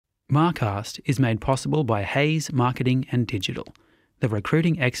Marcast is made possible by Hayes Marketing and Digital, the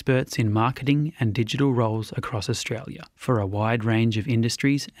recruiting experts in marketing and digital roles across Australia for a wide range of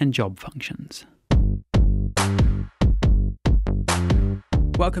industries and job functions.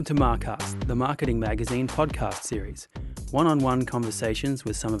 Welcome to Marcast, the marketing magazine podcast series, one-on-one conversations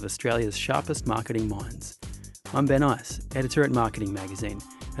with some of Australia's sharpest marketing minds. I'm Ben Ice, editor at Marketing Magazine,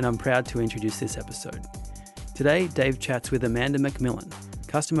 and I'm proud to introduce this episode. Today, Dave chats with Amanda MacMillan,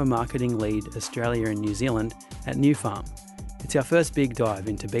 Customer Marketing Lead Australia and New Zealand at Nufarm. It's our first big dive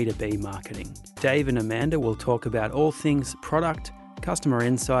into B2B marketing. Dave and Amanda will talk about all things product, customer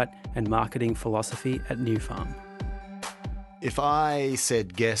insight and marketing philosophy at Nufarm. If I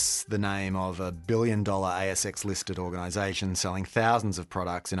said guess the name of a $1 billion ASX-listed organisation selling thousands of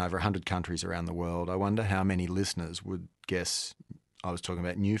products in over 100 countries around the world, I wonder how many listeners would guess I was talking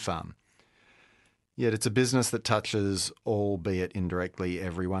about Nufarm. Yet it's a business that touches, albeit indirectly,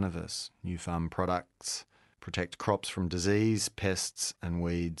 every one of us. Nufarm products protect crops from disease, pests and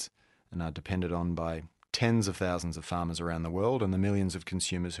weeds and are depended on by tens of thousands of farmers around the world and the millions of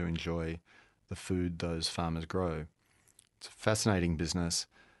consumers who enjoy the food those farmers grow. It's a fascinating business,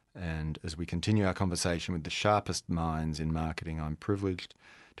 and as we continue our conversation with the sharpest minds in marketing, I'm privileged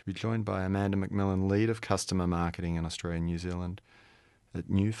to be joined by Amanda MacMillan, Lead of Customer Marketing in Australia and New Zealand at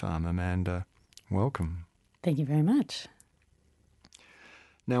Nufarm. Amanda, welcome. Thank you very much.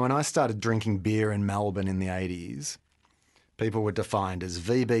 Now, when I started drinking beer in Melbourne in the 80s, people were defined as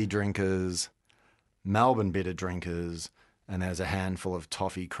VB drinkers, Melbourne bitter drinkers, and there's a handful of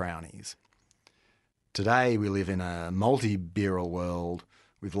toffee crownies. Today, we live in a multi-beeral world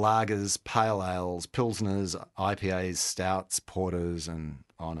with lagers, pale ales, pilsners, IPAs, stouts, porters, and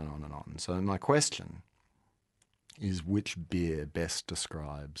on and on and on. So my question is, which beer best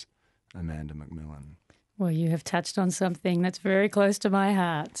describes Amanda MacMillan? Well, you have touched on something that's very close to my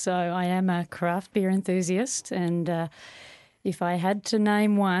heart. So I am a craft beer enthusiast, and if I had to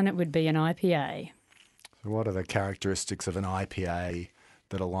name one, it would be an IPA. So what are the characteristics of an IPA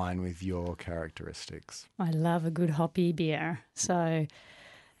that align with your characteristics? I love a good hoppy beer. So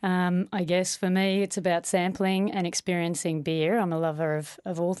I guess for me it's about sampling and experiencing beer. I'm a lover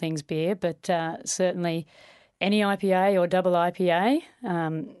of all things beer, but certainly any IPA or double IPA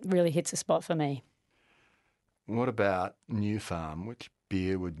really hits a spot for me. What about Nufarm? Which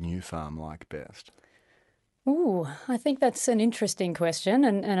beer would Nufarm like best? Ooh, I think that's an interesting question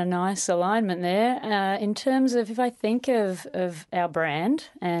and a nice alignment there. In terms of if I think of our brand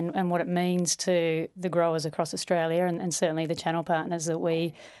and what it means to the growers across Australia and certainly the channel partners that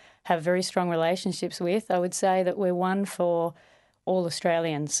we have very strong relationships with, I would say that we're one for all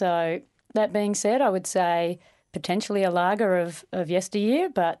Australians. So that being said, I would say potentially a lager of yesteryear,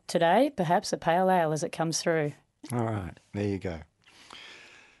 but today perhaps a pale ale as it comes through. All right, there you go.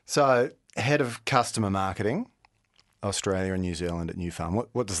 So, Head of Customer Marketing, Australia and New Zealand at Nufarm.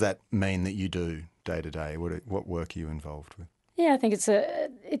 What does that mean that you do day to day? What work are you involved with? Yeah, I think it's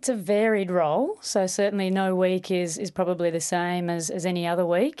a varied role. So certainly no week is probably the same as any other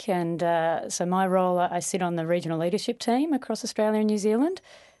week. And so my role, I sit on the regional leadership team across Australia and New Zealand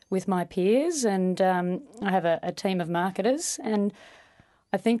with my peers, and I have a team of marketers. And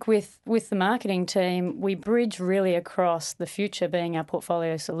I think with the marketing team, we bridge really across the future being our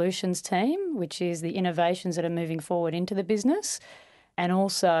portfolio solutions team, which is the innovations that are moving forward into the business, and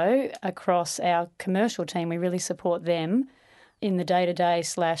also across our commercial team. We really support them in the day-to-day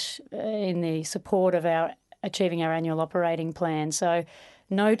 / in the support of our achieving our annual operating plan. So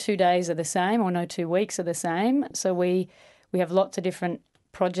no 2 days are the same or no 2 weeks are the same. So we have lots of different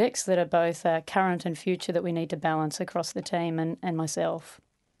projects that are both current and future that we need to balance across the team and myself.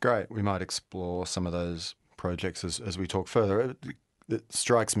 Great. We might explore some of those projects as we talk further. It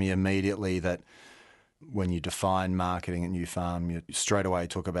strikes me immediately that when you define marketing at Nufarm, you straight away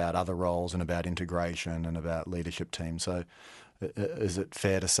talk about other roles and about integration and about leadership teams. So is it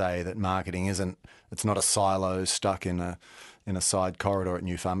fair to say that marketing it's not a silo stuck in a side corridor at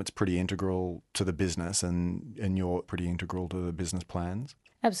Nufarm? It's pretty integral to the business and you're pretty integral to the business plans?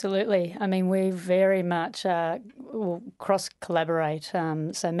 Absolutely. I mean, we very much cross-collaborate,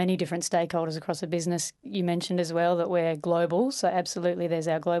 so many different stakeholders across the business. You mentioned as well that we're global, so absolutely there's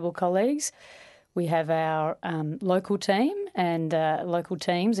our global colleagues. We have our local team and local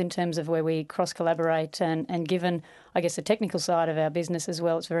teams in terms of where we cross-collaborate and given, I guess, the technical side of our business as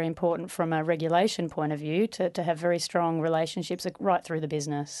well, it's very important from a regulation point of view to have very strong relationships right through the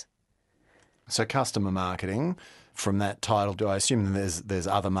business. So customer marketing, from that title, do I assume there's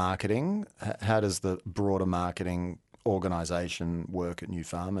other marketing? How does the broader marketing organisation work at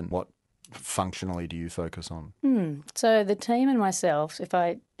Nufarm, and what functionally do you focus on? So the team and myself, if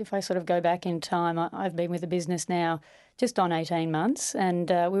I sort of go back in time, I've been with the business now just on 18 months, and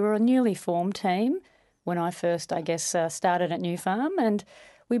we were a newly formed team when I first, I guess, started at Nufarm, and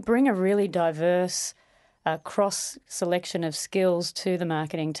we bring a really diverse cross-selection of skills to the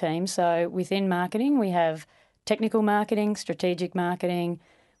marketing team. So within marketing, we have technical marketing, strategic marketing,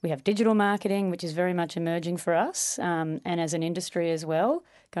 we have digital marketing, which is very much emerging for us, and as an industry as well,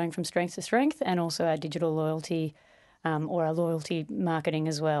 going from strength to strength, and also our digital loyalty or our loyalty marketing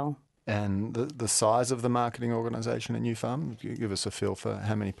as well. And the size of the marketing organisation at Nufarm, give us a feel for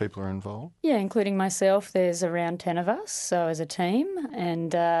how many people are involved? Yeah, including myself, there's around 10 of us, so as a team.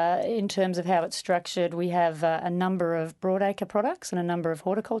 And in terms of how it's structured, we have a number of broadacre products and a number of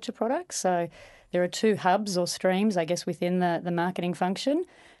horticulture products. So there are two hubs or streams, I guess, within the marketing function.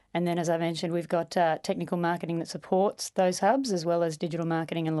 And then, as I mentioned, we've got technical marketing that supports those hubs, as well as digital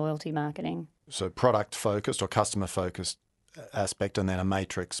marketing and loyalty marketing. So product-focused or customer-focused aspect, and then a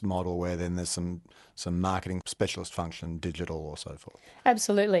matrix model where then there's some marketing specialist function, digital or so forth.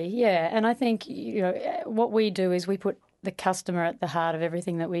 Absolutely, yeah. And I think what we do is we put the customer at the heart of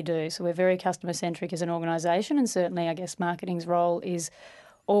everything that we do. So we're very customer-centric as an organisation, and certainly I guess marketing's role is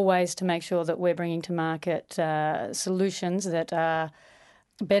always to make sure that we're bringing to market solutions that are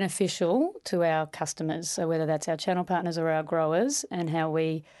beneficial to our customers. So whether that's our channel partners or our growers, and how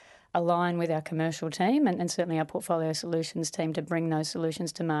we align with our commercial team and certainly our portfolio solutions team to bring those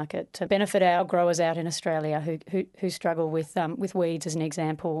solutions to market to benefit our growers out in Australia who struggle with weeds, as an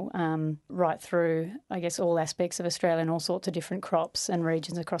example, right through, I guess, all aspects of Australia and all sorts of different crops and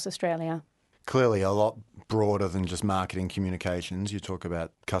regions across Australia. Clearly a lot broader than just marketing communications. You talk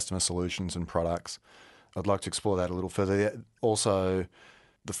about customer solutions and products. I'd like to explore that a little further. Also,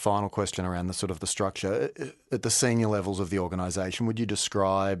 the final question around the sort of the structure. At the senior levels of the organisation, would you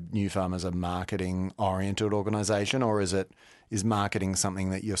describe Nufarm as a marketing-oriented organisation, or is marketing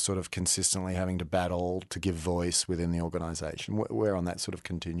something that you're sort of consistently having to battle to give voice within the organisation? Where on that sort of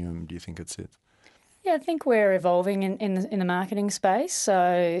continuum do you think it sits? Yeah, I think we're evolving in the marketing space.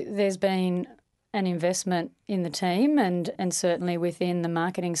 So there's been an investment in the team and certainly within the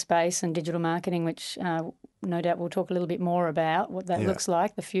marketing space and digital marketing, which no doubt we'll talk a little bit more about what that looks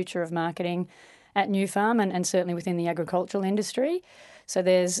like, the future of marketing at Nufarm and certainly within the agricultural industry. So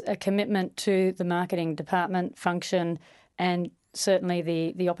there's a commitment to the marketing department function and certainly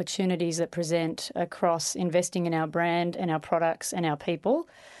the opportunities that present across investing in our brand and our products and our people.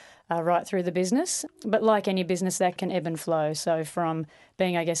 Right through the business. But like any business, that can ebb and flow. So from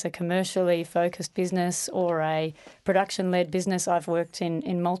being, I guess, a commercially focused business or a production-led business, I've worked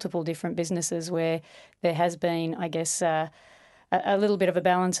in multiple different businesses where there has been, I guess, a little bit of a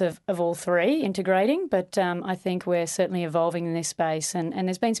balance of all three integrating. But I think we're certainly evolving in this space. And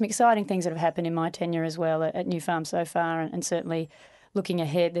there's been some exciting things that have happened in my tenure as well at Nufarm so far. And certainly looking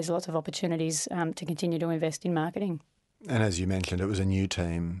ahead, there's lots of opportunities to continue to invest in marketing. And as you mentioned, it was a new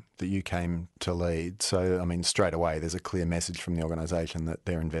team that you came to lead. So, I mean, straight away, there's a clear message from the organisation that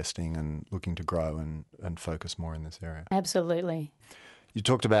they're investing and looking to grow and focus more in this area. Absolutely. You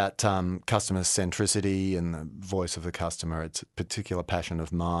talked about customer centricity and the voice of the customer. It's a particular passion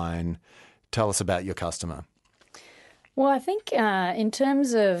of mine. Tell us about your customer. Well, I think in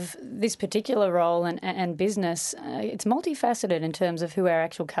terms of this particular role and business, it's multifaceted in terms of who our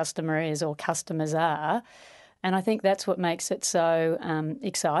actual customer is or customers are. And I think that's what makes it so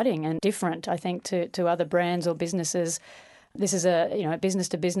exciting and different, I think, to other brands or businesses. This is a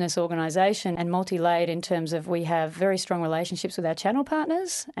business-to-business organisation and multi-layered in terms of we have very strong relationships with our channel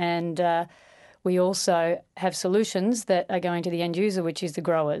partners and we also have solutions that are going to the end user, which is the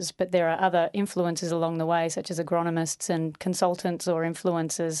growers. But there are other influences along the way, such as agronomists and consultants or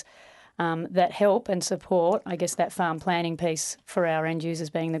influencers that help and support, I guess, that farm planning piece for our end users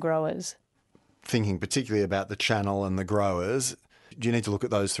being the growers. Thinking particularly about the channel and the growers, do you need to look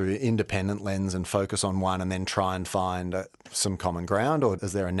at those through an independent lens and focus on one and then try and find some common ground, or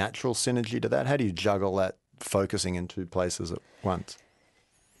is there a natural synergy to that? How do you juggle that focusing in two places at once?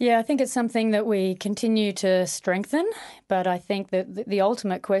 Yeah, I think it's something that we continue to strengthen, but I think that the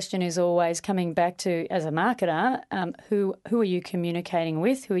ultimate question is always coming back to, as a marketer, who are you communicating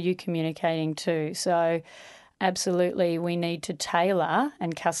with, who are you communicating to? So absolutely, we need to tailor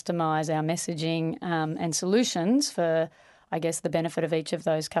and customise our messaging and solutions for, I guess, the benefit of each of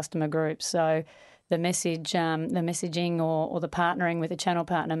those customer groups. So the messaging or the partnering with a channel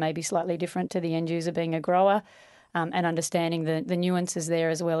partner may be slightly different to the end user being a grower, and understanding the nuances there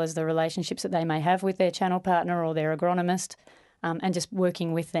as well as the relationships that they may have with their channel partner or their agronomist, and just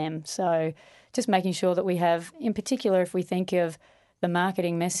working with them. So just making sure that we have, in particular, if we think of the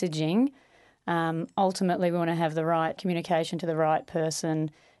marketing messaging, Ultimately, we want to have the right communication to the right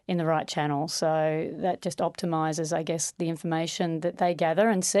person in the right channel. So that just optimises, I guess, the information that they gather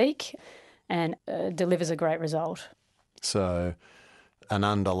and seek and delivers a great result. So an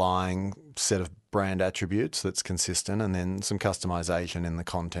underlying set of brand attributes that's consistent, and then some customization in the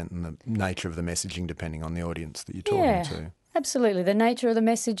content and the nature of the messaging depending on the audience that you're talking to. Absolutely. The nature of the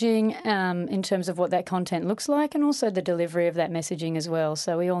messaging in terms of what that content looks like, and also the delivery of that messaging as well.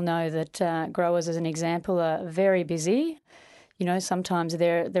 So we all know that growers, as an example, are very busy. You know, sometimes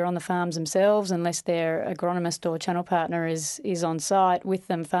they're on the farms themselves unless their agronomist or channel partner is on site with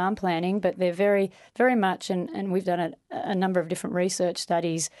them farm planning, but they're very, very much, and we've done a number of different research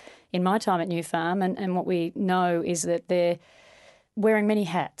studies in my time at Nufarm, and what we know is that they're wearing many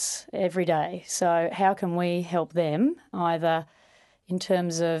hats every day. So how can we help them either in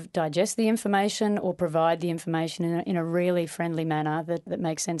terms of digest the information or provide the information in a really friendly manner that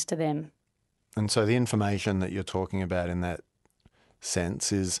makes sense to them? And so the information that you're talking about in that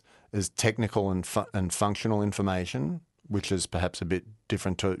sense is technical and functional information, which is perhaps a bit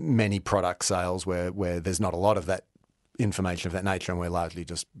different to many product sales where there's not a lot of that information of that nature and we're largely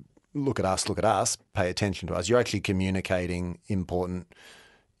just look at us, pay attention to us. You're actually communicating important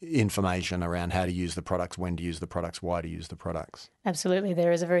information around how to use the products, when to use the products, why to use the products. Absolutely.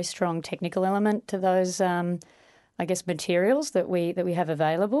 There is a very strong technical element to those materials that we have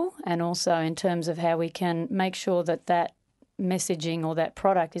available, and also in terms of how we can make sure that messaging or that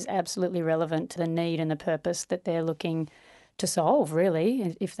product is absolutely relevant to the need and the purpose that they're looking to solve,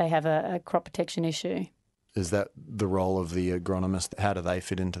 really, if they have a crop protection issue. Is that the role of the agronomist? How do they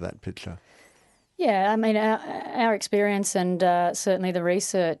fit into that picture? Yeah, I mean, our experience and certainly the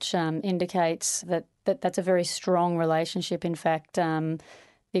research indicates that's a very strong relationship. In fact, the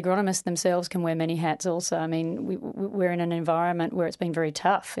agronomists themselves can wear many hats also. I mean, we're in an environment where it's been very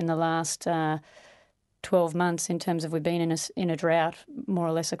tough in the last 12 months in terms of we've been in a drought more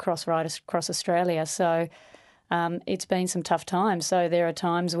or less across Australia. So it's been some tough times. So there are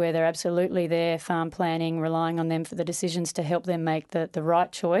times where they're absolutely there, farm planning, relying on them for the decisions to help them make the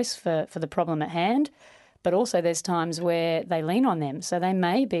right choice for the problem at hand. But also there's times where they lean on them. So they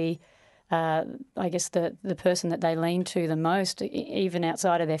may be, the person that they lean to the most, even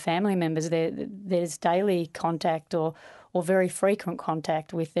outside of their family members. There's daily contact or very frequent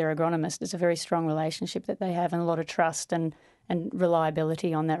contact with their agronomist. It's a very strong relationship that they have, and a lot of trust and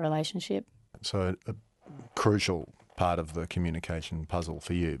reliability on that relationship. So a crucial part of the communication puzzle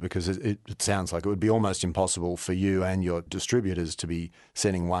for you, because it sounds like it would be almost impossible for you and your distributors to be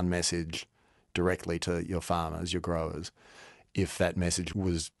sending one message directly to your farmers, your growers, if that message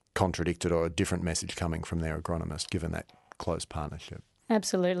was contradicted or a different message coming from their agronomist, given that close partnership.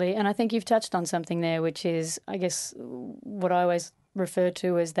 Absolutely. And I think you've touched on something there, which is, I guess, what I always refer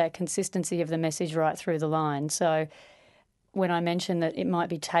to as that consistency of the message right through the line. So when I mentioned that it might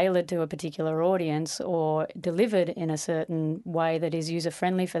be tailored to a particular audience or delivered in a certain way that is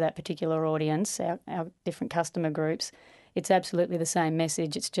user-friendly for that particular audience, our different customer groups, it's absolutely the same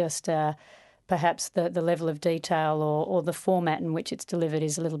message. It's just perhaps the level of detail or the format in which it's delivered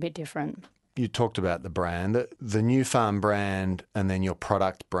is a little bit different. You talked about the brand, the Nufarm brand and then your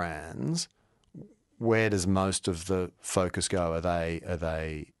product brands. Where does most of the focus go?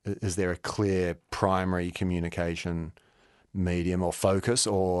 Is there a clear primary communication medium or focus,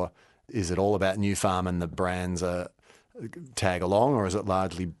 or is it all about Nufarm and the brands tag along, or is it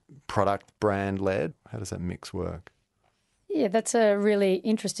largely product brand led? How does that mix work? Yeah, that's a really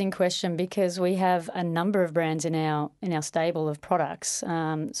interesting question, because we have a number of brands in our stable of products.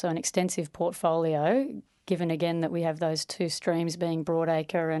 So an extensive portfolio, given again that we have those two streams being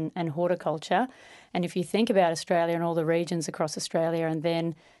broadacre and horticulture. And if you think about Australia and all the regions across Australia, and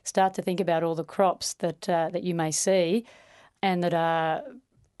then start to think about all the crops that you may see and that are,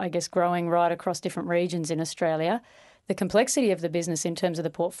 I guess, growing right across different regions in Australia, the complexity of the business in terms of the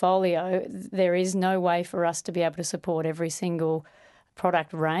portfolio, there is no way for us to be able to support every single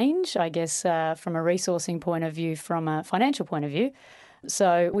product range, I guess, from a resourcing point of view, from a financial point of view.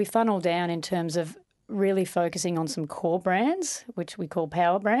 So we funnel down in terms of really focusing on some core brands, which we call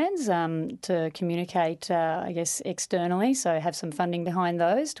power brands, to communicate, externally, so have some funding behind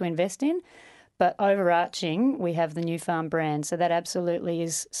those to invest in. But overarching, we have the Nufarm brand. So that absolutely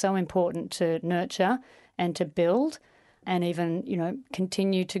is so important to nurture and to build, and even,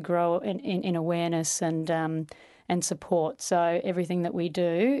 continue to grow in awareness and support. So everything that we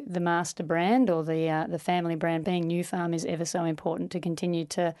do, the master brand or the family brand being Nufarm, is ever so important to continue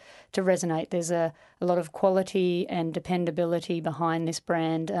to resonate. There's a lot of quality and dependability behind this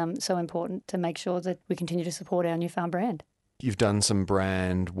brand, so important to make sure that we continue to support our Nufarm brand. You've done some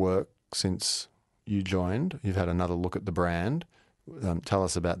brand work since you joined. You've had another look at the brand. Tell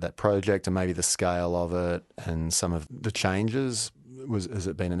us about that project and maybe the scale of it and some of the changes. Has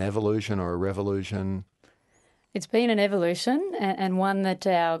it been an evolution or a revolution? It's been an evolution and one that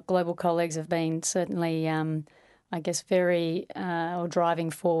our global colleagues have been certainly, very or driving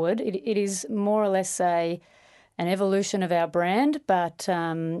forward. It is more or less an evolution of our brand, but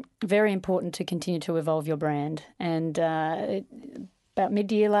very important to continue to evolve your brand. And about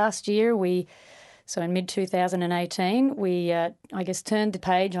mid-year last year, so in mid-2018, we, turned the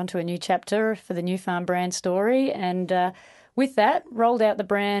page onto a new chapter for the Nufarm brand story, and with that, rolled out the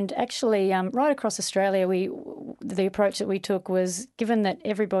brand actually right across Australia. The approach that we took was, given that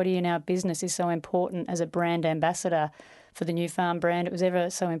everybody in our business is so important as a brand ambassador for the Nufarm brand, it was ever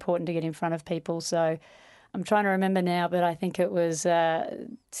so important to get in front of people. So I'm trying to remember now, but I think it was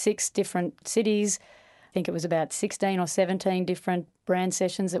 6 different cities. I think it was about 16 or 17 different brand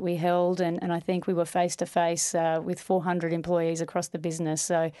sessions that we held, and I think we were face-to-face with 400 employees across the business.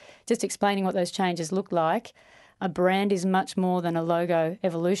 So just explaining what those changes look like. A brand is much more than a logo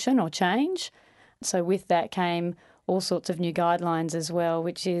evolution or change. So with that came all sorts of new guidelines as well,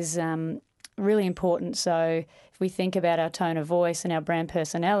 which is really important. So if we think about our tone of voice and our brand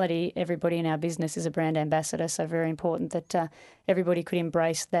personality, everybody in our business is a brand ambassador. So very important that everybody could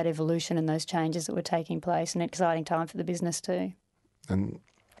embrace that evolution and those changes that were taking place. An exciting time for the business too. And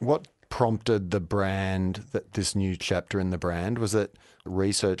what prompted the brand, this new chapter in the brand? Was it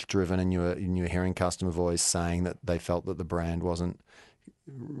research driven and you were hearing customer voice saying that they felt that the brand wasn't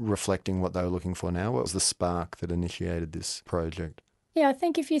reflecting what they were looking for now? What was the spark that initiated this project? Yeah, I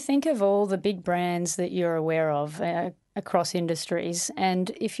think if you think of all the big brands that you're aware of across industries,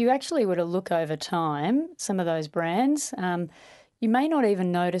 and if you actually were to look over time, some of those brands, you may not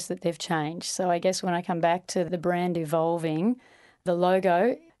even notice that they've changed. So I guess when I come back to the brand evolving, the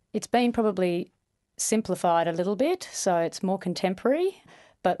logo, it's been probably simplified a little bit, so it's more contemporary.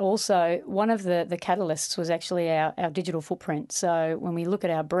 But also one of the catalysts was actually our digital footprint. So when we look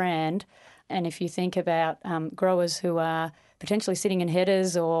at our brand, and if you think about growers who are potentially sitting in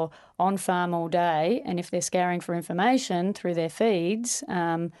headers or on farm all day, and if they're scouring for information through their feeds,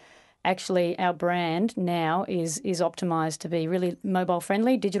 actually our brand now is optimised to be really mobile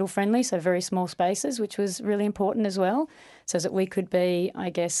friendly, digital friendly, so very small spaces, which was really important as well, so that we could be, I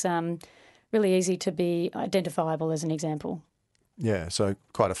guess, really easy to be identifiable as an example. Yeah, so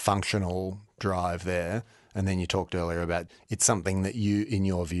quite a functional drive there. And then you talked earlier about it's something that you, in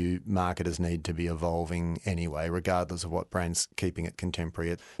your view, marketers need to be evolving anyway, regardless of what brand's keeping it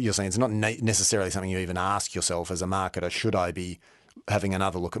contemporary. You're saying it's not necessarily something you even ask yourself as a marketer, should I be having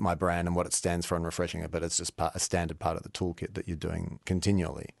another look at my brand and what it stands for and refreshing it, but it's just a standard part of the toolkit that you're doing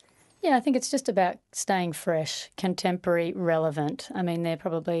continually. Yeah, I think it's just about staying fresh, contemporary, relevant. I mean, they're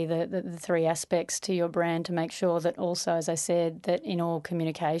probably the 3 aspects to your brand to make sure that also, as I said, that in all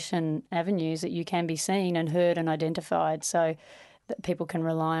communication avenues that you can be seen and heard and identified so that people can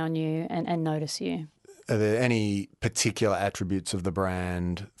rely on you and notice you. Are there any particular attributes of the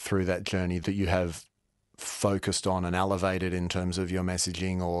brand through that journey that you have focused on and elevated in terms of your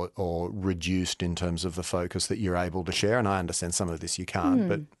messaging or reduced in terms of the focus that you're able to share? And I understand some of this you can't,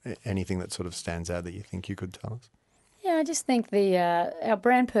 but anything that sort of stands out that you think you could tell us? Yeah, I just think our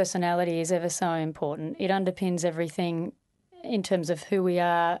brand personality is ever so important. It underpins everything in terms of who we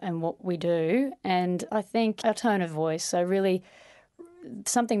are and what we do. And I think our tone of voice, so really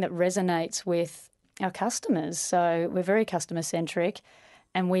something that resonates with our customers. So we're very customer-centric.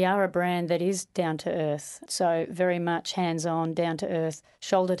 And we are a brand that is down to earth, so very much hands-on, down to earth,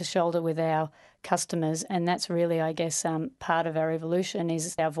 shoulder to shoulder with our customers. And that's really, I guess, part of our evolution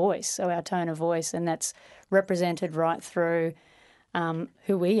is our voice, so our tone of voice. And that's represented right through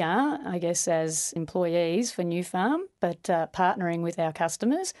who we are, I guess, as employees for Nufarm, but partnering with our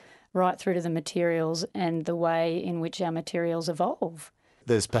customers right through to the materials and the way in which our materials evolve.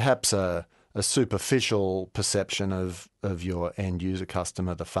 There's perhaps a superficial perception of your end user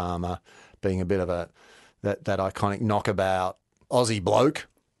customer, the farmer, being a bit of that iconic knockabout Aussie bloke.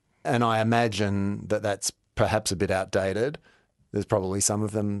 And I imagine that that's perhaps a bit outdated. There's probably some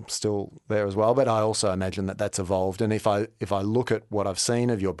of them still there as well, but I also imagine that that's evolved. And if I look at what I've seen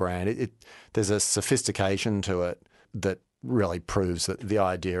of your brand, there's a sophistication to it that really proves that the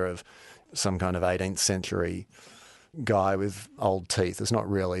idea of some kind of 18th century guy with old teeth is not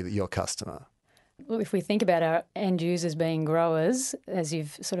really your customer. Well, if we think about our end users being growers, as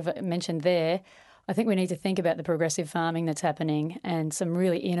you've sort of mentioned there, I think we need to think about the progressive farming that's happening and some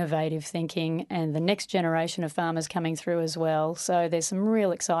really innovative thinking and the next generation of farmers coming through as well. So there's some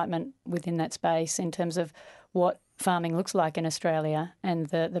real excitement within that space in terms of what farming looks like in Australia and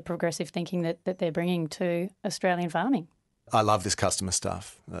the progressive thinking that they're bringing to Australian farming. I love this customer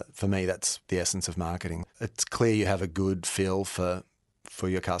stuff. For me, that's the essence of marketing. It's clear you have a good feel for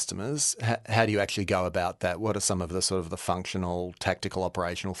your customers. How do you actually go about that? What are some of the sort of the functional, tactical,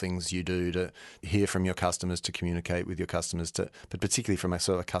 operational things you do to hear from your customers, to communicate with your customers, but particularly from a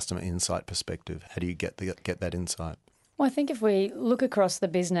sort of customer insight perspective? How do you get that insight? Well, I think if we look across the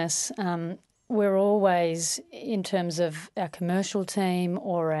business, we're always, in terms of our commercial team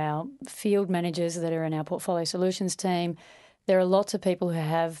or our field managers that are in our portfolio solutions team, there are lots of people who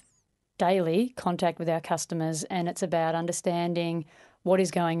have daily contact with our customers, and it's about understanding what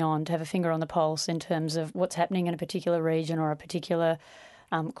is going on, to have a finger on the pulse in terms of what's happening in a particular region or a particular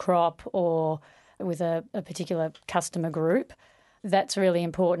crop or with a particular customer group. That's really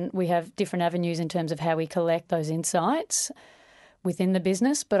important. We have different avenues in terms of how we collect those insights within the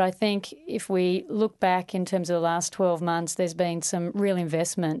business. But I think if we look back in terms of the last 12 months, there's been some real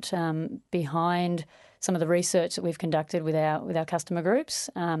investment behind some of the research that we've conducted with our customer groups.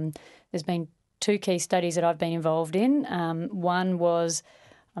 There's been 2 key studies that I've been involved in. One was,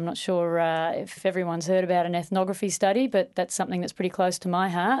 I'm not sure if everyone's heard about an ethnography study, but that's something that's pretty close to my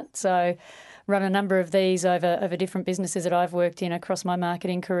heart. So run a number of these over different businesses that I've worked in across my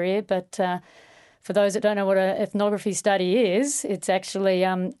marketing career. But for those that don't know what an ethnography study is, it's actually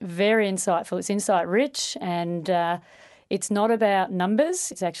very insightful. It's insight rich, and it's not about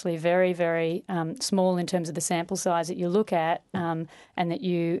numbers. It's actually very, very small in terms of the sample size that you look at, and that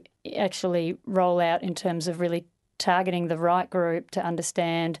you actually roll out in terms of really targeting the right group to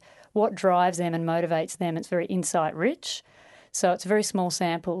understand what drives them and motivates them. It's very insight rich. So it's a very small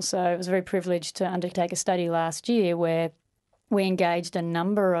sample. So I was very privileged to undertake a study last year where we engaged a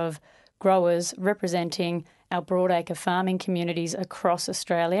number of growers representing our broadacre farming communities across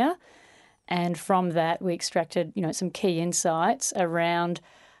Australia. And from that, we extracted, some key insights around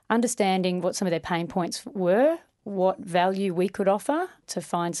understanding what some of their pain points were, what value we could offer to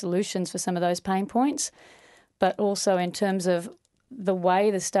find solutions for some of those pain points, but also in terms of the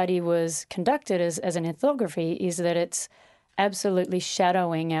way the study was conducted as an ethnography is that it's absolutely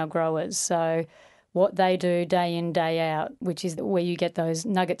shadowing our growers. So what they do day in, day out, which is where you get those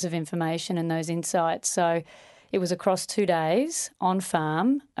nuggets of information and those insights. So it was across 2 days on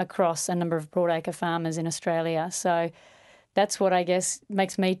farm across a number of broadacre farmers in Australia. So that's what I guess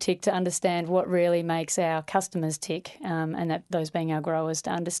makes me tick, to understand what really makes our customers tick, and that those being our growers, to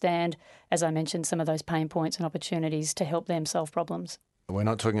understand, as I mentioned, some of those pain points and opportunities to help them solve problems. We're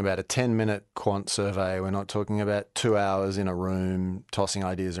not talking about a 10-minute quant survey. We're not talking about 2 hours in a room tossing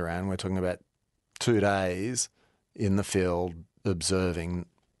ideas around. We're talking about 2 days in the field observing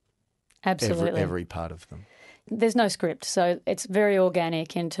every part of them. There's no script, so it's very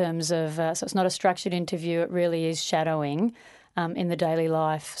organic in terms of, so it's not a structured interview, it really is shadowing in the daily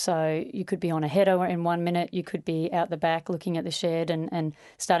life. So you could be on a header in 1 minute, you could be out the back looking at the shed and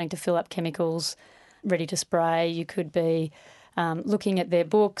starting to fill up chemicals ready to spray. You could be looking at their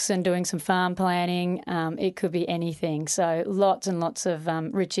books and doing some farm planning. It could be anything. So lots and lots of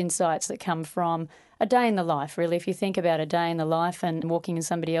rich insights that come from a day in the life, really. If you think about a day in the life and walking in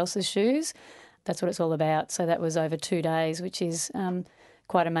somebody else's shoes, that's what it's all about. So that was over 2 days, which is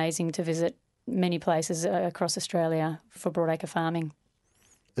quite amazing, to visit many places across Australia for broadacre farming.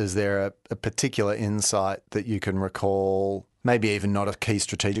 Is there a particular insight that you can recall, maybe even not a key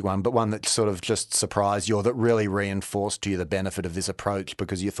strategic one, but one that sort of just surprised you or that really reinforced to you the benefit of this approach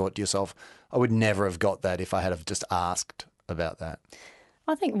because you thought to yourself, I would never have got that if I had have just asked about that?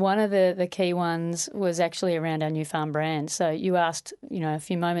 I think one of the key ones was actually around our Nufarm brand. So you asked, a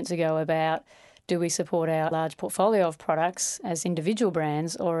few moments ago about, do we support our large portfolio of products as individual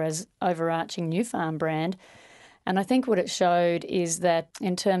brands or as overarching Nufarm brand? And I think what it showed is that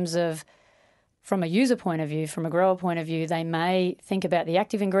in terms of, from a user point of view, from a grower point of view, they may think about the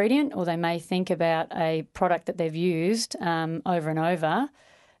active ingredient, or they may think about a product that they've used over and over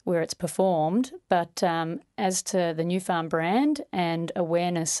where it's performed. But as to the Nufarm brand and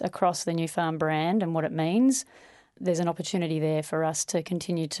awareness across the Nufarm brand and what it means, there's an opportunity there for us to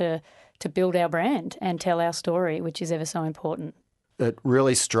continue to build our brand and tell our story, which is ever so important. It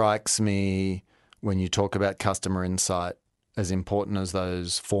really strikes me when you talk about customer insight, as important as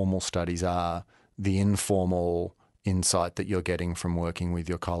those formal studies are, the informal insight that you're getting from working with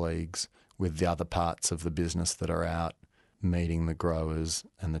your colleagues, with the other parts of the business that are out, meeting the growers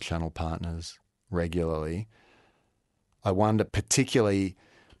and the channel partners regularly. I wonder, particularly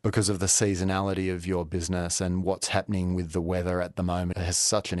because of the seasonality of your business and what's happening with the weather at the moment, it has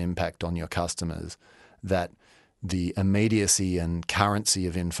such an impact on your customers, that the immediacy and currency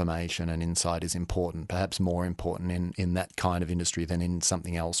of information and insight is important, perhaps more important in that kind of industry than in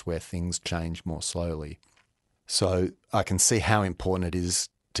something else where things change more slowly. So I can see how important it is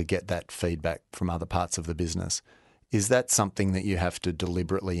to get that feedback from other parts of the business. Is that something that you have to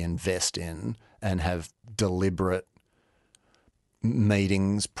deliberately invest in and have deliberate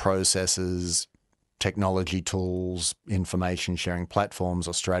meetings, processes, technology tools, information sharing platforms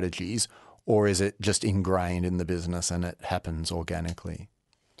or strategies, or is it just ingrained in the business and it happens organically?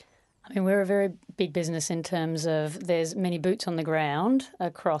 I mean, we're a very big business in terms of there's many boots on the ground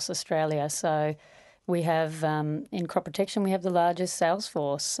across Australia. So we have, in crop protection, we have the largest sales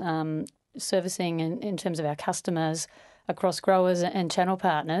force servicing in terms of our customers across growers and channel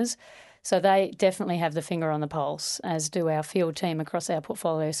partners. So they definitely have the finger on the pulse, as do our field team across our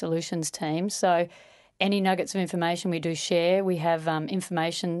portfolio solutions team. So any nuggets of information we do share, we have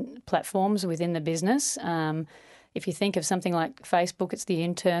information platforms within the business. If you think of something like Facebook, it's the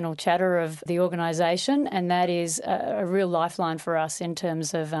internal chatter of the organisation, and that is a real lifeline for us in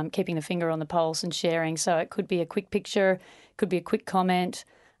terms of keeping the finger on the pulse and sharing. So it could be a quick picture, could be a quick comment,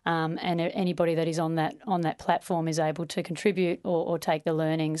 and anybody that is on that platform is able to contribute or take the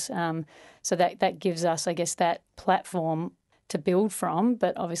learnings. So that gives us, I guess, that platform to build from.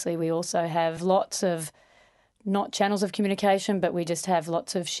 But obviously we also have lots of, not channels of communication, but we just have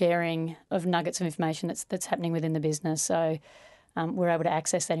lots of sharing of nuggets of information that's happening within the business. So we're able to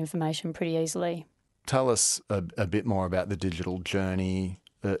access that information pretty easily. Tell us a bit more about the digital journey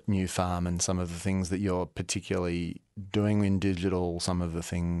at Nufarm and some of the things that you're particularly doing in digital, some of the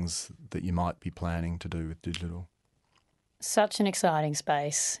things that you might be planning to do with digital. Such an exciting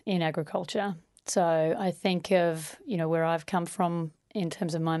space in agriculture. So I think of, where I've come from in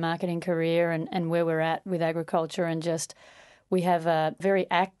terms of my marketing career and where we're at with agriculture, and just we have a very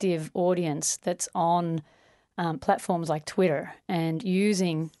active audience that's on platforms like Twitter, and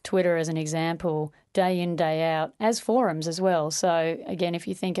using Twitter as an example day in, day out as forums as well. So again, if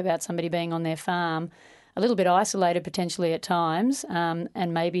you think about somebody being on their farm, a little bit isolated potentially at times,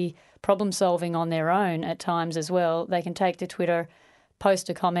 and maybe problem solving on their own at times as well, they can take to Twitter, post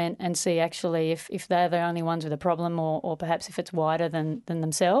a comment and see actually if they're the only ones with a problem, or perhaps if it's wider than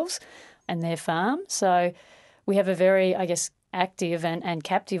themselves and their farm. So we have a very, I guess, active and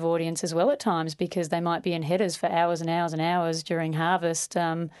captive audience as well at times, because they might be in headers for hours and hours and hours during harvest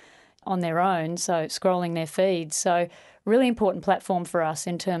on their own, so scrolling their feeds. So really important platform for us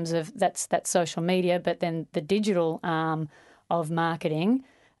in terms of that's social media, but then the digital arm of marketing,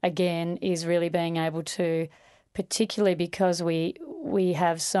 again, is really being able to, particularly because we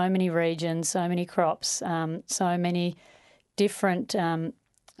have so many regions, so many crops, so many different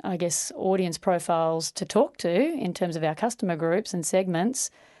audience profiles to talk to in terms of our customer groups and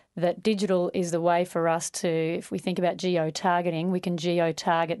segments, that digital is the way for us to, if we think about geo-targeting, we can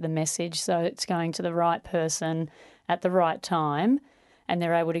geo-target the message so it's going to the right person at the right time, and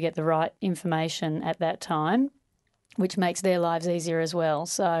they're able to get the right information at that time, which makes their lives easier as well.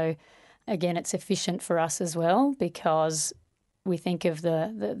 So again, it's efficient for us as well, because we think of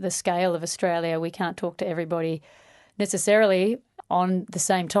the scale of Australia. We can't talk to everybody necessarily on the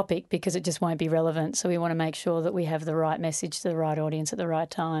same topic because it just won't be relevant. So we want to make sure that we have the right message to the right audience at the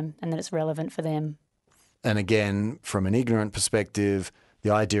right time and that it's relevant for them. And again, from an ignorant perspective,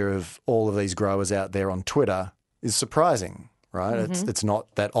 the idea of all of these growers out there on Twitter is surprising, right? Mm-hmm. It's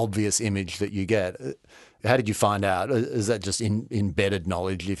not that obvious image that you get. How did you find out? Is that just embedded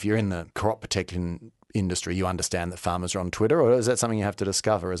knowledge? If you're in the crop protection industry, you understand that farmers are on Twitter, or is that something you have to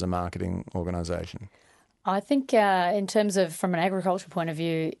discover as a marketing organisation? I think in terms of, from an agricultural point of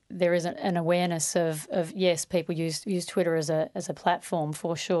view, there is an awareness of yes, people use Twitter as a platform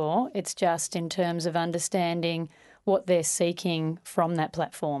for sure. It's just in terms of understanding what they're seeking from that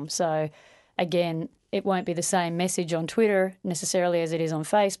platform. So again, it won't be the same message on Twitter necessarily as it is on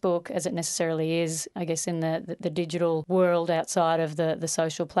Facebook, as it necessarily is, I guess, in the digital world outside of the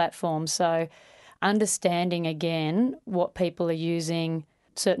social platforms. So understanding, again, what people are using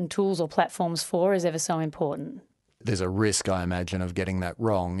certain tools or platforms for is ever so important. There's a risk, I imagine, of getting that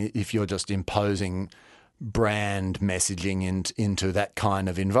wrong. If you're just imposing brand messaging into that kind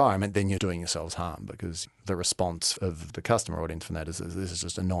of environment, then you're doing yourselves harm, because the response of the customer audience from that is, this is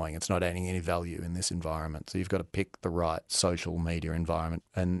just annoying. It's not adding any value in this environment. So you've got to pick the right social media environment.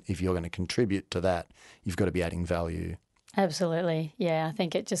 And if you're going to contribute to that, you've got to be adding value. Absolutely. Yeah, I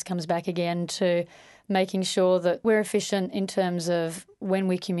think it just comes back again to making sure that we're efficient in terms of when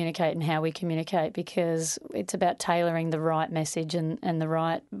we communicate and how we communicate, because it's about tailoring the right message and the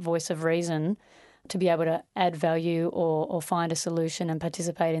right voice of reason to be able to add value or find a solution and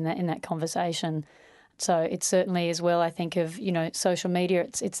participate in that conversation. So it's certainly as well, I think, of, social media.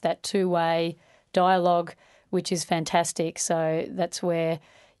 It's that two-way dialogue, which is fantastic. So that's where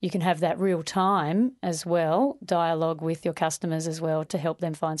you can have that real time as well, dialogue with your customers as well to help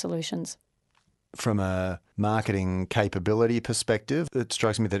them find solutions. From a marketing capability perspective, it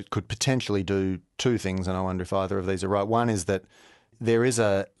strikes me that it could potentially do two things, and I wonder if either of these are right. One is that there is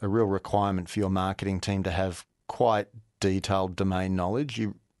a real requirement for your marketing team to have quite detailed domain knowledge.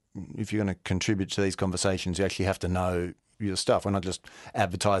 If you're going to contribute to these conversations, you actually have to know your stuff. We're not just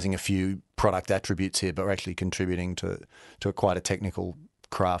advertising a few product attributes here, but we're actually contributing to quite a technical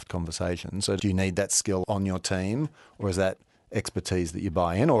craft conversation. So do you need that skill on your team, or is that expertise that you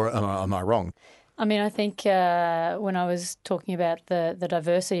buy in, or am I wrong? I mean, I think when I was talking about the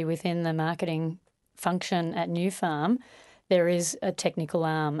diversity within the marketing function at Nufarm, there is a technical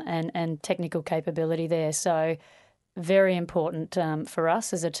arm and technical capability there. So very important for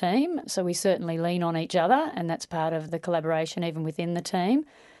us as a team. So we certainly lean on each other, and that's part of the collaboration even within the team.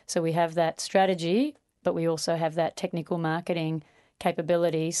 So we have that strategy, but we also have that technical marketing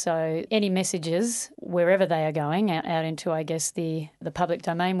capability. So any messages, wherever they are going, out into, I guess, the public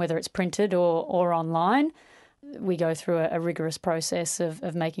domain, whether it's printed or online, we go through a rigorous process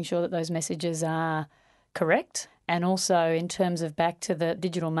of making sure that those messages are correct. And also in terms of back to the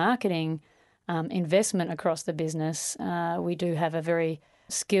digital marketing investment across the business, we do have a very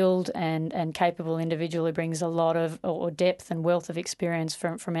skilled and capable individual who brings a lot of or depth and wealth of experience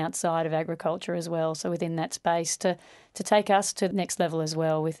from outside of agriculture as well. So within that space to take us to the next level as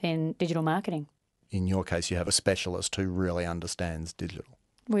well within digital marketing. In your case, you have a specialist who really understands digital.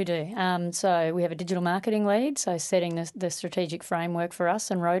 We do. So we have a digital marketing lead, so setting the strategic framework for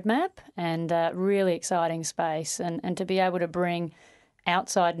us and roadmap, and really exciting space. And to be able to bring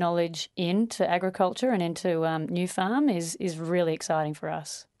outside knowledge into agriculture and into Nufarm is really exciting for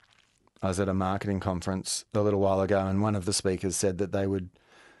us. I was at a marketing conference a little while ago, and one of the speakers said that they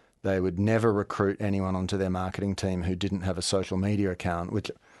would never recruit anyone onto their marketing team who didn't have a social media account, which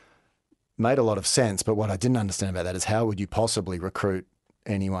made a lot of sense. But what I didn't understand about that is how would you possibly recruit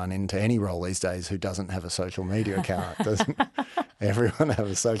anyone into any role these days who doesn't have a social media account? Doesn't everyone have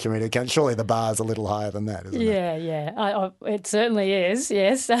a social media account? Surely the bar's a little higher than that, isn't it? Yeah. It certainly is,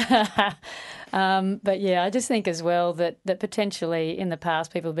 yes. But yeah, I just think as well that potentially in the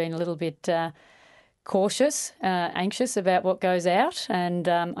past people have been a little bit cautious, anxious about what goes out, and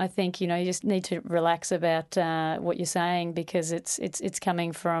I think you just need to relax about what you're saying, because it's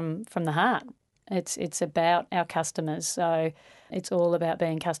coming from the heart. It's about our customers, so it's all about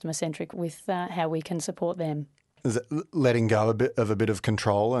being customer centric with how we can support them. Is it letting go a bit of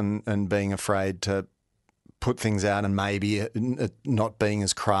control and being afraid to put things out and maybe it not being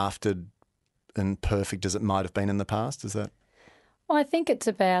as crafted and perfect as it might have been in the past? Is that? Well, I think it's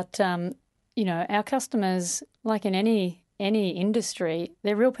about our customers, like in any industry,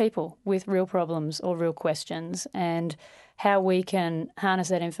 they're real people with real problems or real questions, and how we can harness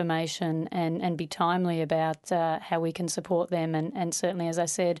that information and be timely about how we can support them. And certainly, as I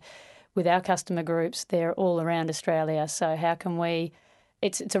said, with our customer groups, they're all around Australia. So how can we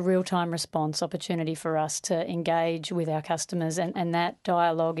it's a real-time response opportunity for us to engage with our customers, and that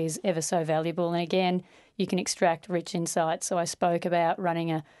dialogue is ever so valuable. And again, you can extract rich insights. So I spoke about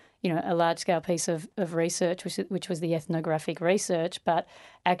running a large-scale piece of research, which was the ethnographic research, but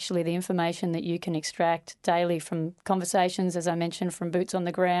actually the information that you can extract daily from conversations, as I mentioned, from boots on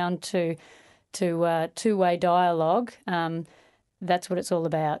the ground to two-way dialogue, that's what it's all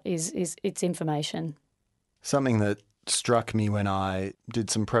about, is it's information. Something that struck me when I did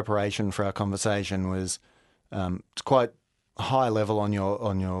some preparation for our conversation was it's quite high level on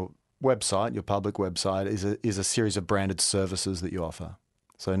your website, your public website, is a series of branded services that you offer.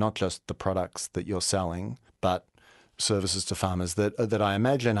 So not just the products that you're selling, but services to farmers that I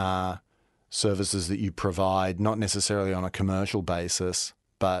imagine are services that you provide not necessarily on a commercial basis,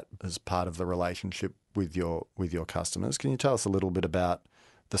 but as part of the relationship with your customers. Can you tell us a little bit about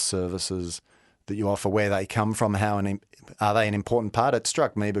the services that you offer, where they come from, are they an important part? It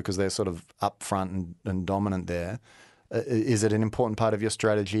struck me because they're sort of upfront and dominant there. Is it an important part of your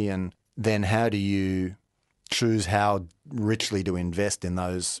strategy? And then how do you choose how richly to invest in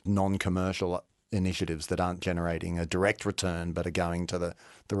those non-commercial initiatives that aren't generating a direct return but are going to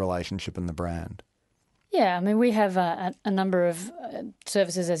the relationship and the brand? Yeah, I mean, we have a number of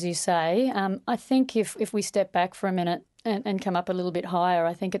services, as you say. I think if we step back for a minute and come up a little bit higher,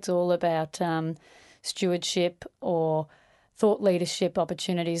 I think it's all about stewardship or thought leadership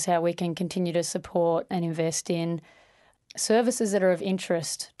opportunities, how we can continue to support and invest in services that are of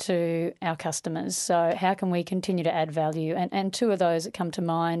interest to our customers. So how can we continue to add value? And two of those that come to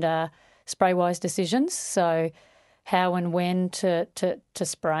mind are spray-wise decisions. So how and when to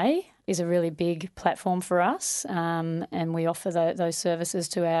spray is a really big platform for us, and we offer those services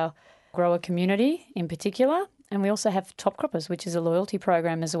to our grower community in particular. And we also have Top Croppers, which is a loyalty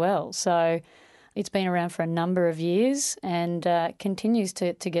program as well. So it's been around for a number of years and continues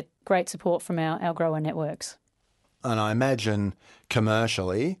to get great support from our grower networks. And I imagine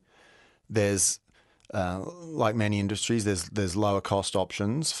commercially there's, like many industries, there's lower cost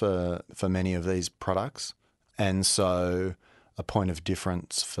options for many of these products. And so a point of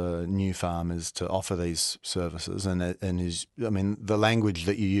difference for Nufarm is to offer these services. And the language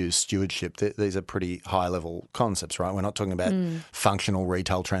that you use, stewardship, these are pretty high level concepts, right? We're not talking about functional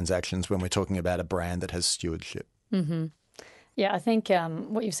retail transactions when we're talking about a brand that has stewardship. Mm-hmm. Yeah, I think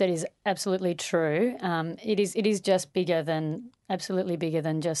what you've said is absolutely true. It is just absolutely bigger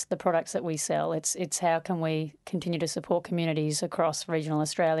than just the products that we sell. It's how can we continue to support communities across regional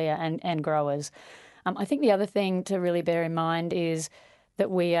Australia and growers. I think the other thing to really bear in mind is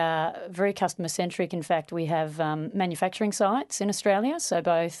that we are very customer-centric. In fact, we have manufacturing sites in Australia, so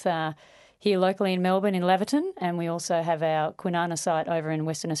both here locally in Melbourne in Laverton, and we also have our Kwinana site over in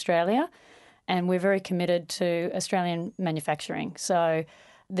Western Australia. And we're very committed to Australian manufacturing. So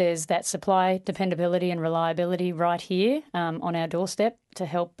there's that supply dependability and reliability right here on our doorstep to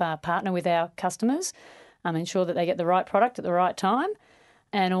help partner with our customers, ensure that they get the right product at the right time.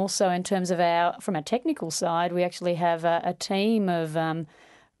 And also in terms of from a technical side, we actually have a team of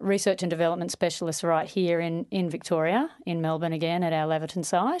research and development specialists right here in Victoria, in Melbourne again, at our Laverton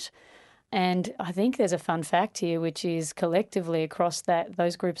site. And I think there's a fun fact here, which is collectively across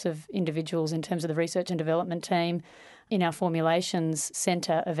those groups of individuals in terms of the research and development team in our formulations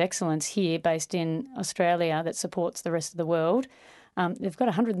centre of excellence here based in Australia that supports the rest of the world. They've got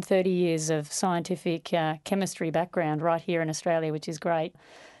 130 years of scientific chemistry background right here in Australia, which is great.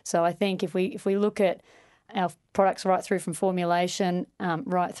 So I think if we look at our products right through from formulation,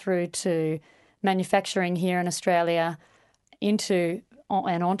 right through to manufacturing here in Australia,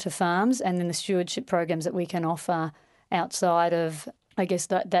 onto farms, and then the stewardship programs that we can offer outside of, I guess,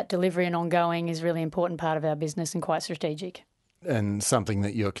 that delivery and ongoing is a really important part of our business and quite strategic. And something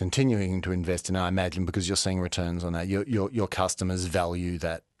that you're continuing to invest in, I imagine, because you're seeing returns on that. Your customers value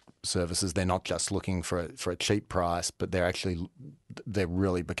that services. They're not just looking for a cheap price, but they're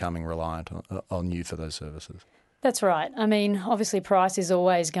really becoming reliant on you for those services. That's right. I mean, obviously price is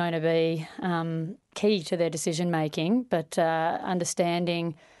always going to be key to their decision making, but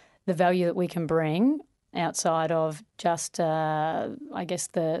understanding the value that we can bring outside of just, I guess,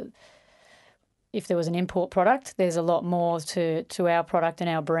 if there was an import product, there's a lot more to our product and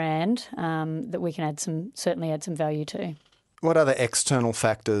our brand that we can certainly add some value to. What other external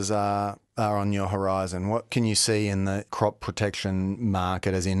factors are on your horizon? What can you see in the crop protection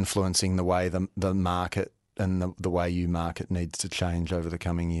market as influencing the way the market and the way you market needs to change over the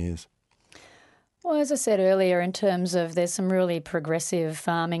coming years? Well, as I said earlier, in terms of there's some really progressive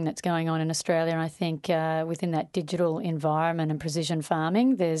farming that's going on in Australia, and I think within that digital environment and precision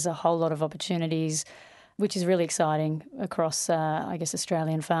farming, there's a whole lot of opportunities, which is really exciting across, I guess,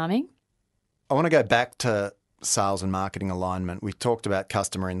 Australian farming. I want to go back to sales and marketing alignment. We talked about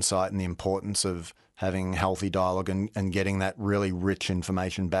customer insight and the importance of having healthy dialogue and getting that really rich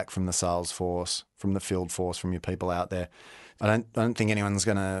information back from the sales force, from the field force, from your people out there. I don't think anyone's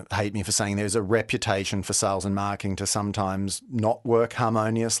going to hate me for saying there's a reputation for sales and marketing to sometimes not work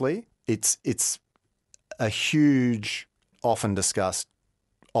harmoniously. It's a huge, often discussed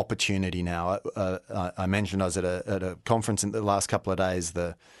opportunity now. I mentioned I was at a conference in the last couple of days,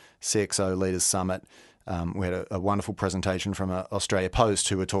 the CXO Leaders Summit. We had a wonderful presentation from Australia Post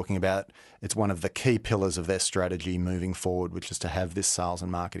who were talking about it's one of the key pillars of their strategy moving forward, which is to have this sales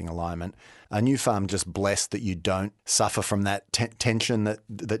and marketing alignment. Are Nufarm just blessed that you don't suffer from that tension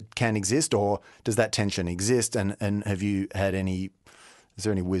that can exist, or does that tension exist? And have you had is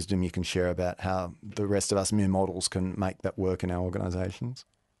there any wisdom you can share about how the rest of us new models can make that work in our organisations?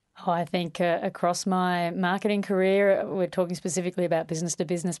 Oh, I think across my marketing career, we're talking specifically about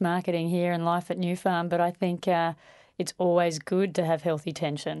business-to-business marketing here and life at Nufarm, but I think it's always good to have healthy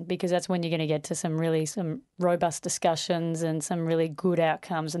tension because that's when you're going to get to some robust discussions and some really good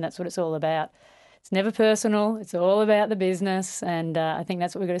outcomes, and that's what it's all about. It's never personal. It's all about the business, and I think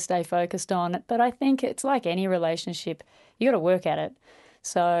that's what we've got to stay focused on. But I think it's like any relationship. You got to work at it.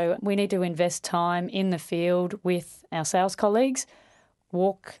 So we need to invest time in the field with our sales colleagues,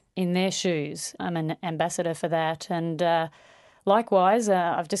 walk in their shoes. I'm an ambassador for that. And likewise,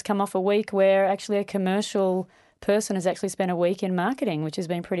 I've just come off a week where actually a commercial person has actually spent a week in marketing, which has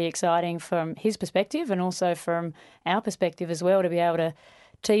been pretty exciting from his perspective and also from our perspective as well, to be able to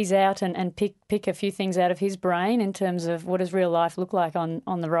tease out and pick a few things out of his brain in terms of what does real life look like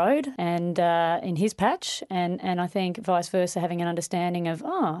on the road and in his patch. And I think vice versa, having an understanding of,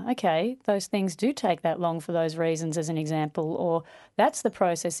 okay, those things do take that long for those reasons as an example, or that's the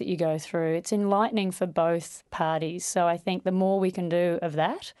process that you go through. It's enlightening for both parties. So I think the more we can do of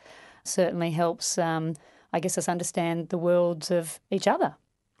that certainly helps, us understand the worlds of each other.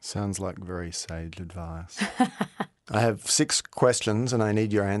 Sounds like very sage advice. I have 6 questions and I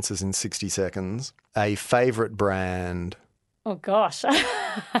need your answers in 60 seconds. A favourite brand? Oh, gosh.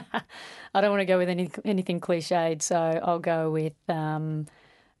 I don't want to go with anything cliched, so I'll go with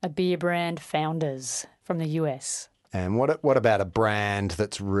a beer brand, Founders, from the US. And what about a brand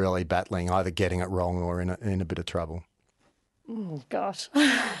that's really battling, either getting it wrong or in a bit of trouble? Oh, gosh.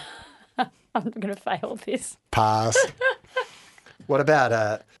 I'm going to fail this. Pass. What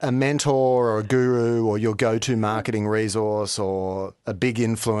about a mentor or a guru or your go-to marketing resource or a big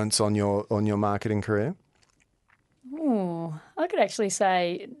influence on your marketing career? Oh, I could actually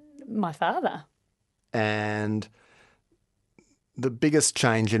say my father. And the biggest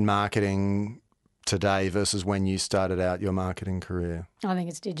change in marketing today versus when you started out your marketing career? I think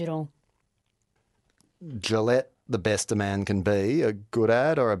it's digital. Gillette, the best a man can be, a good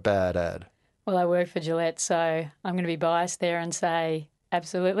ad or a bad ad? Well, I worked for Gillette, so I'm going to be biased there and say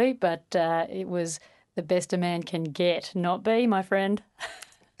absolutely, but it was the best a man can get, not be, my friend.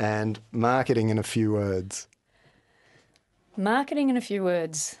 And marketing in a few words? Marketing in a few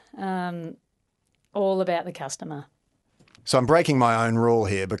words, all about the customer. So I'm breaking my own rule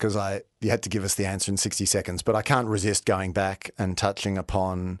here because you had to give us the answer in 60 seconds, but I can't resist going back and touching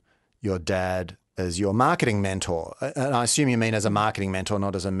upon your dad as your marketing mentor. And I assume you mean as a marketing mentor,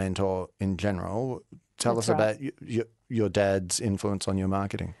 not as a mentor in general. Tell us about your dad's influence on your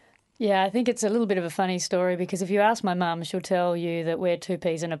marketing. Yeah, I think it's a little bit of a funny story because if you ask my mum, she'll tell you that we're 2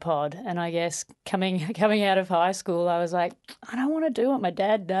 peas in a pod. And I guess coming out of high school, I was like, I don't want to do what my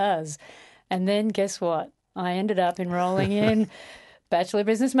dad does. And then guess what? I ended up enrolling in Bachelor of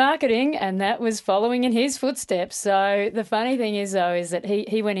Business Marketing, and that was following in his footsteps. So the funny thing is, though, is that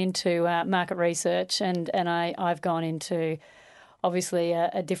he went into market research and I've gone into obviously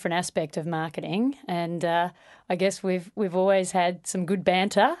a different aspect of marketing. And I guess we've always had some good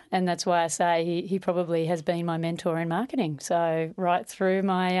banter, and that's why I say he probably has been my mentor in marketing. So right through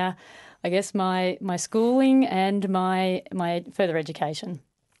my my schooling and my further education.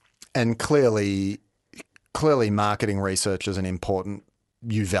 And clearly marketing research is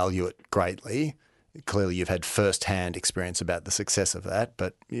you value it greatly. Clearly you've had first-hand experience about the success of that,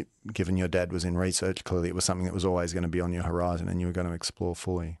 but given your dad was in research, clearly it was something that was always going to be on your horizon and you were going to explore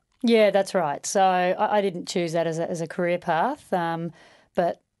fully. Yeah, that's right. So I didn't choose that as a career path,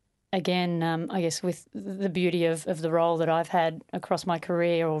 but again, I guess with the beauty of the role that I've had across my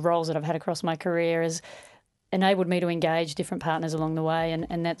career, or roles that I've had across my career, has enabled me to engage different partners along the way,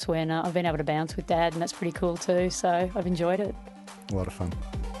 and that's when I've been able to bounce with Dad, and that's pretty cool too. So I've enjoyed it. A lot of fun.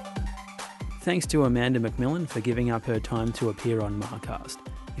 Thanks to Amanda MacMillan for giving up her time to appear on Marcast.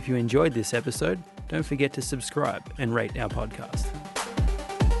 If you enjoyed this episode, don't forget to subscribe and rate our podcast.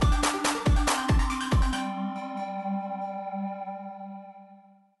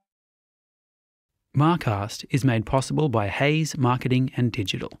 Marcast is made possible by Hayes Marketing and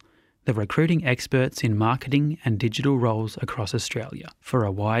Digital, the recruiting experts in marketing and digital roles across Australia for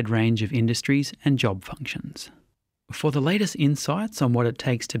a wide range of industries and job functions. For the latest insights on what it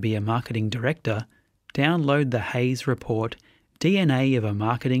takes to be a marketing director, download the Hayes report DNA of a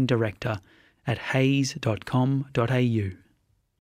Marketing Director at hayes.com.au.